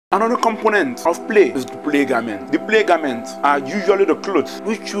Another component of play is the play garment. The play garments are usually the clothes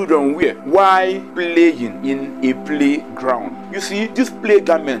which children wear while playing in a playground. You see, these play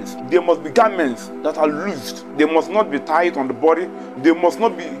garments, they must be garments that are loosed. They must not be tight on the body. They must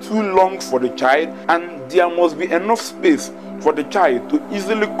not be too long for the child, and there must be enough space for the child to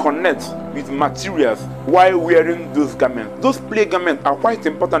easily connect with materials while wearing those garments. Those play garments are quite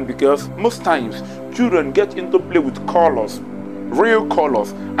important because most times children get into play with colors, real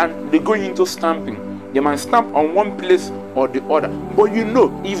colors, and they go into stamping. They might stamp on one place or the other, but you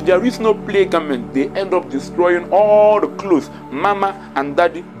know, if there is no play garment, they end up destroying all the clothes mama and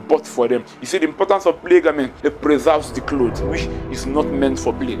daddy bought for them. You see, the importance of play garment, it preserves the clothes which is not meant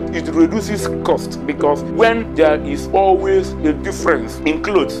for play. It reduces cost because when there is always a difference in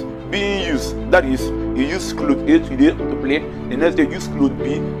clothes being used, that is, you use clothes A today to play, the next day you use clothes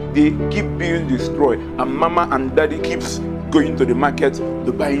B, they keep being destroyed, and mama and daddy keeps going to the market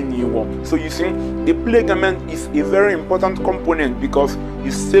to buy new one. So you see, the play garment is a very important component because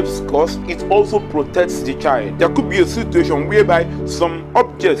it saves cost. It also protects the child. There could be a situation whereby some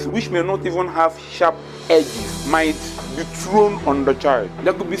objects which may not even have sharp edges might be thrown on the child.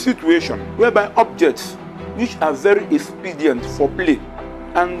 There could be a situation whereby objects which are very expedient for play,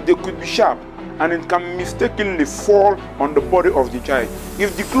 and they could be sharp, and it can mistakenly fall on the body of the child.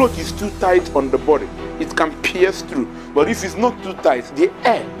 If the cloth is too tight on the body, it can pierce through. But if it's not too tight, the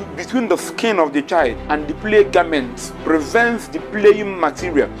air between the skin of the child and the play garment prevents the playing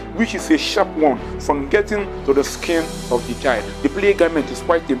material, which is a sharp one, from getting to the skin of the child. The play garment is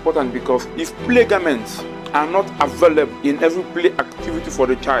quite important because if play garments are not available in every play activity for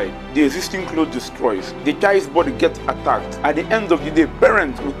the child, the existing clothes destroys. The child's body gets attacked. At the end of the day,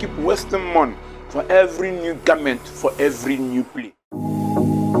 parents will keep wasting money for every new garment, for every new play.